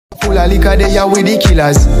of liquor, they are with the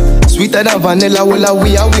killers. Sweeter than vanilla, well,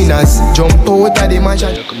 we are winners. Jump out of the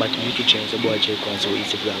mansion. Welcome back to my YouTube channel, it's your boy J. So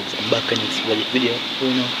easy vlogs. I'm back on next video.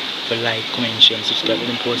 You know, for like, comment, share, and subscribe.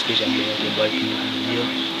 And post page and below the video.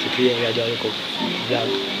 So today we are doing a vlog,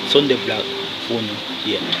 Sunday vlog. Phone,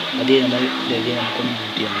 yeah. I did I'm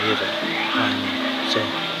community and whatever. So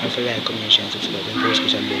if you like, comment, share, and subscribe. And post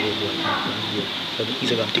page and below the video. So the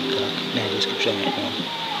Instagram, TikTok, in the description right now.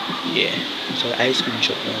 Yeah. So I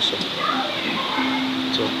screenshot now. So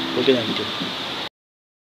we're gonna video.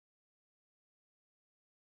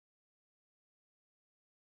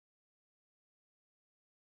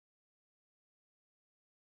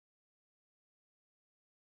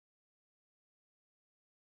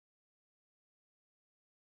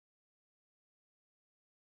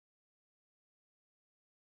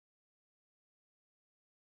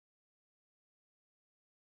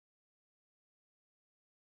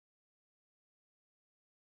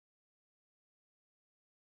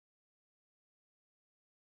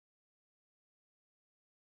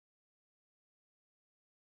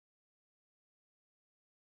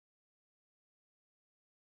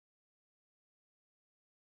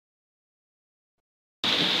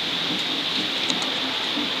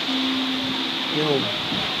 Yo,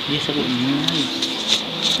 this is nice.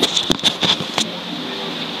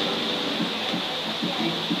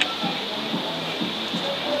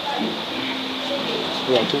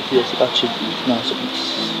 Yeah, 2 years actually now so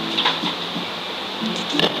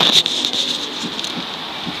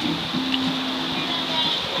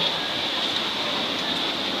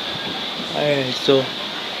alright, so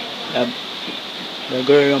the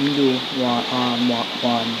girl do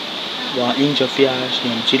one inch of yash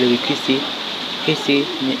named Chili with Kissy,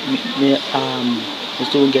 we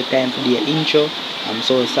soon get time for the intro. I'm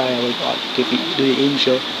so sorry about if you do the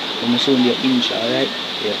intro, but we soon do the intro, alright?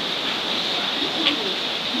 Yeah.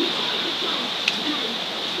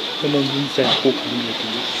 Come on, inside cook and get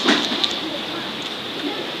this.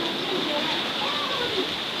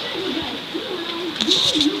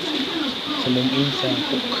 Some inside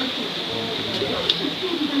cook.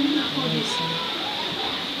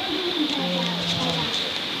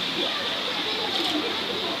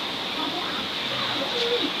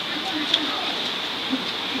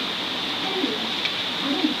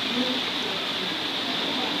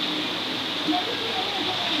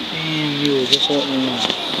 Damn, you just what you know.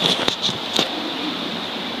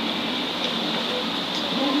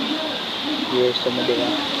 Here's some of them.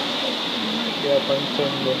 They are on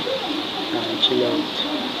Sunday. Chill out.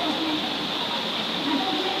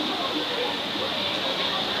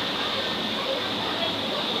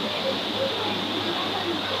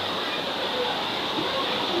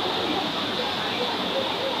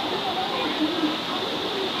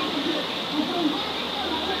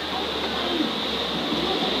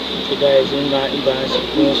 So guys, you're going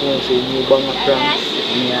to see new banger pranks.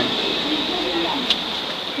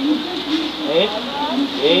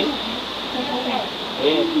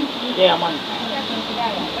 Yeah, man.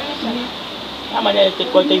 Yeah, man, I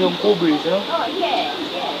take quite a young cool breeze, you know? Oh, yeah.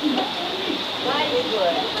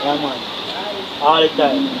 Yeah, man. All the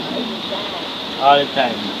time. All the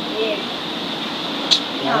time. Yeah.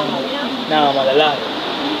 No, man, a lie.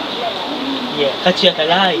 Yeah, catch you at a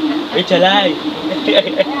lie. Rich a lie.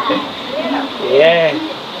 Yeah.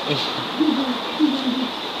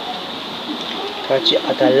 Catch you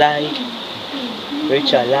at a lie.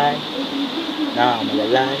 Rich a lie. Nah, I'm a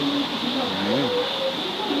lie.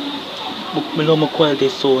 Below my quality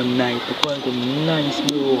is so nice. The quality is nice,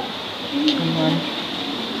 bro. Come on.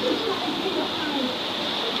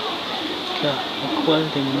 Yeah, the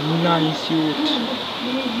quality is nice, youth.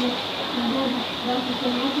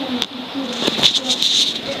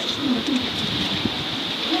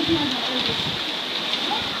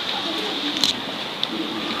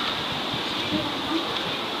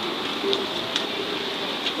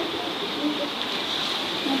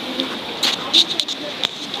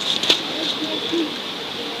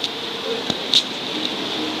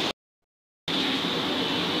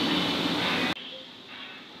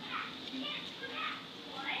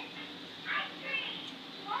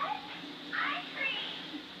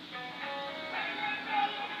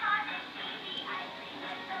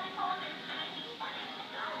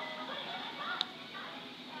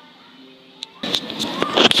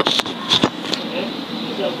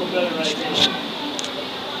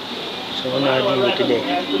 So what I do today?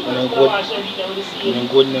 I'm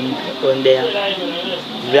good on there,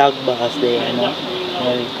 vlog boss there, you know.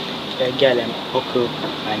 The girl I'm okay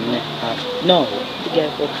and no, the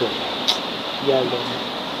girl okay. Girl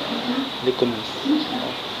the commiss.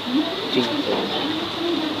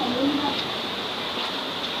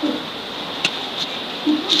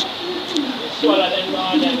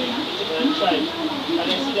 side. And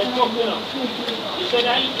they see them talk, you know. You say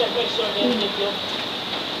that eat that question, then they do.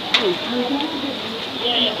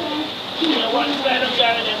 Yeah. Yeah, one side of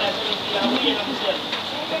Ghana, then that's what they are weighing themselves.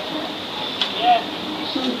 Yeah.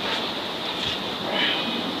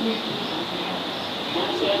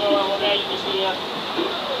 One side of what I used to see here.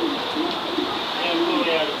 Yeah, go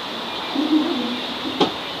there.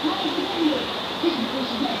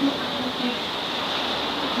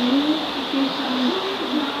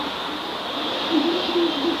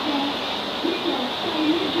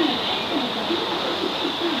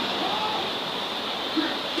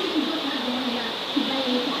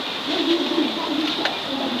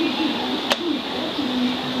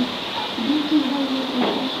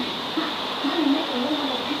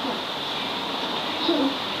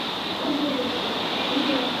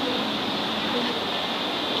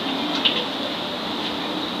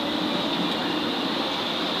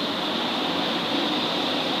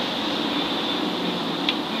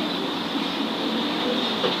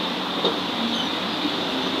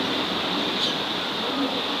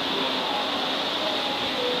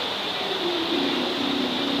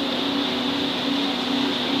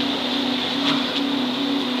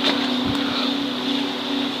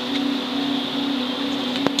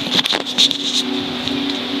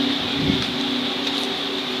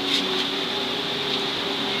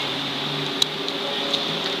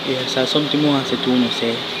 Yes, so something more I said to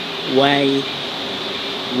say, why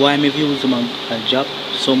my views on my drop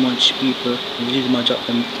so much people, my views on my drop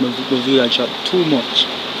too much.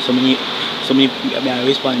 So many I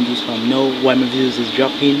respond this from now why my views is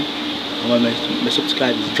dropping and why my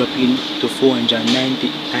subscribers is dropping to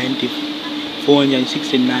 469 and to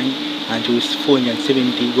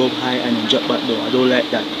 470, go up high and then drop back down. I don't like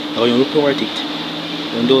that. I want to report it.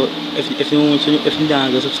 And though if you want to if you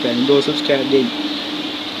don't go subscribe, don't subscribe then.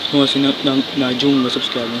 If you want to not join, go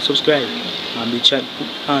subscribe and subscribe. And be chat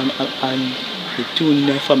and the tune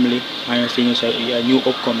their family and you're saying you're a new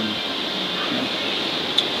upcoming. Yeah.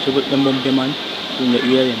 So put them bump man, you get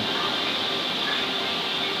hear them.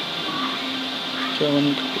 So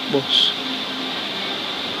one boss.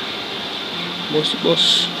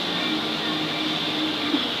 Boss.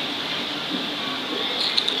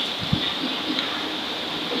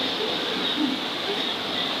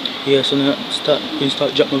 Yeah, so now start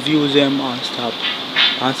drop my views them and stop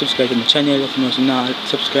and subscribe to my channel. If you know so not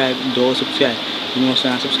subscribe, don't subscribe. If you know so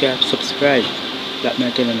not subscribe. That me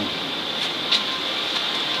I tell you now.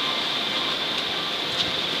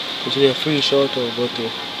 So today a free shout out go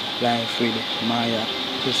to Blind Freedom Maya.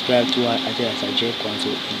 Subscribe to her at J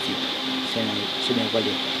Console Easy. Send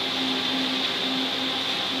everybody.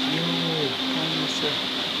 Yo,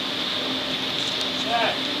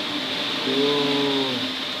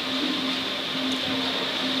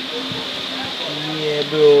 yeah,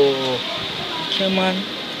 bro. Come on.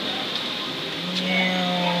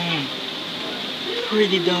 Yeah.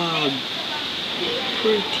 Pretty dog.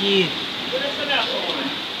 Pretty.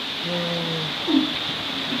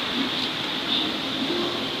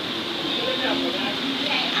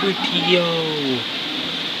 Pretty yo.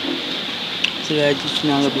 So guys, this is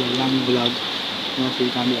not gonna be a long vlog. You know, so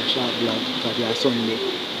it can be a short vlog because it's a Sunday.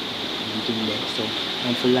 So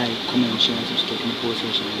don't forget like, comment, share, and subscribe to my post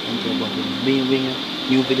section and tell about the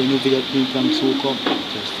new video from so come.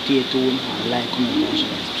 So stay tuned and like, comment, and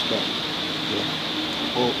share and subscribe.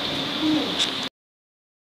 Yeah. Oh.